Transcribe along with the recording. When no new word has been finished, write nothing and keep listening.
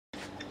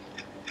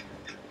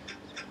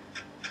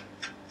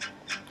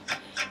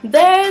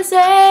There's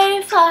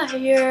a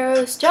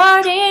fire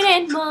starting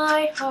in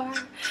my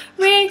heart,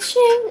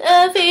 reaching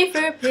a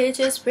fever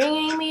pitch, it's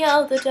bringing me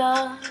out the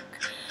dark.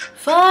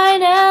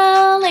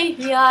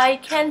 Finally, I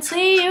can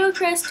see you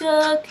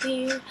crystal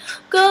clear.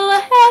 Go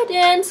ahead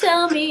and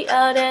tell me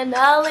out and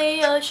I'll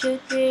lay your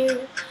shit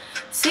here.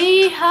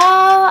 See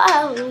how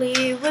I'll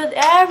leave with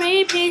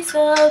every piece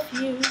of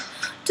you.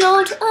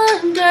 Don't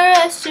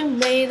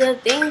underestimate the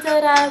things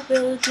that I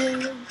will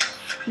do.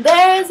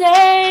 There's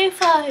a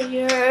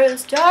fire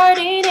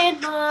starting in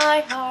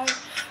my heart,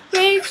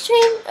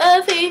 reaching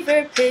a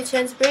fever pitch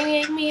and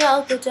bringing me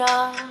out the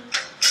dark.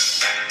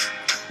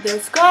 The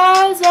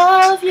scars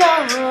of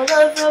your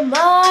love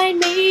remind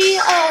me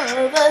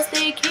of us.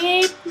 They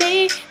keep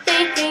me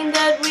thinking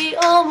that we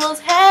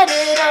almost had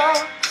it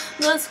all.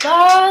 The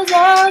scars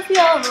of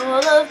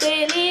your love,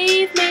 they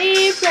leave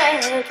me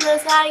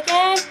breathless. I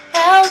can't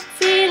help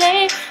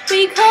feeling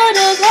we could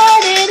have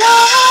had it all.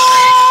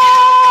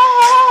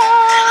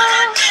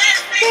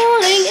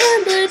 Rolling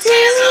in the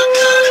deep,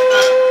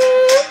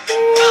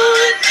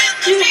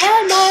 you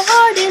had my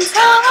heart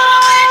inside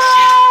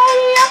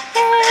your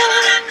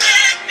hand,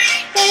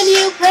 and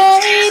you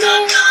played it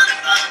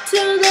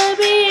to the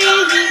beat.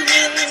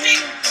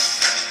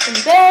 And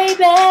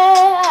baby,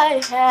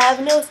 I have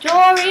no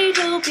story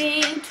to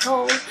be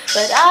told,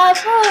 but I've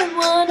heard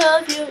one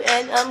of you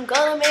and I'm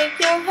gonna make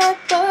your head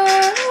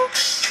burn.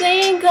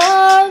 Think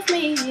of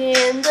me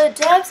in the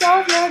depths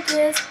of your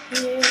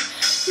despair,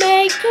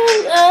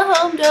 making a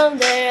home down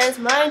there as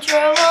mine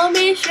sure won't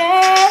be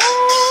shared.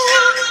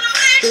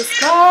 The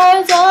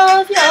scars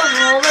of your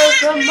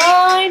love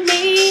remind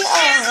me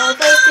of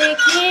us. They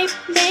keep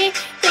me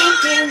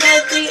thinking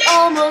that we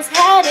almost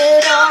had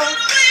it all.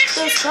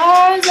 The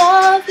scars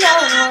of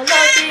your love,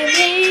 they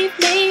leave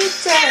me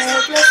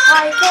breathless.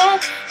 I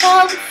can't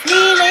help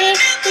feeling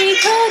we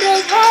could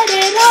have had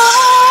it all.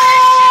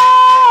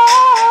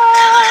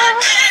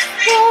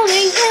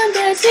 Rolling in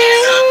the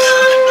deep,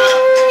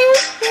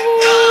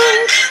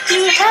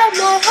 you had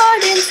my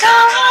heart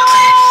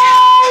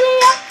inside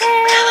your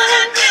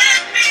hand,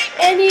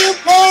 and you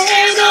played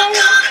it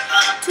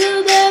to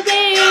the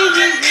beat.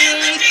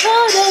 We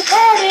could have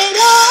had it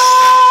all.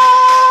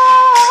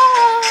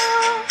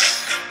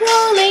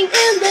 Rolling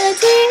in the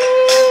deep,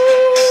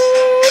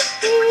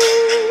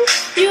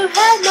 you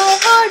had my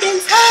heart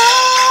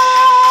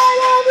inside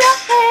of your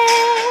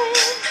hand,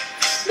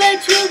 but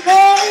you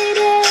played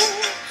it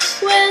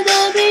with a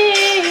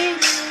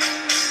beat.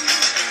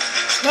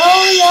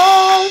 Throw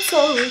your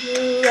soul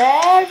through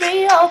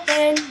every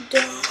open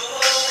door.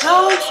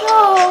 Count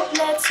your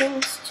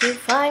blessings to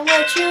find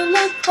what you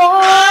look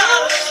for.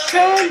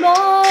 Turn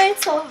my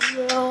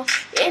sorrow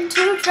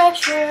into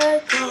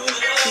treasure gold.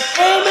 You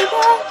pay me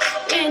back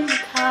in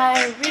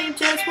kind, reap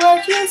just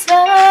what you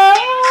sow.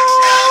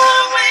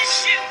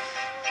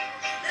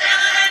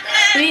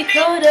 We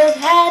could have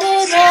had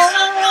it all.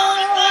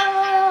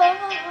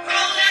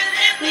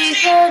 We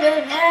could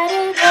have had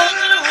it all.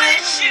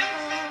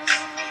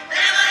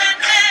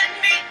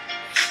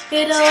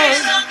 It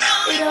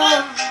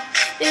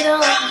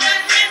all.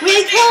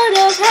 We could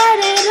have had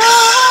it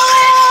all.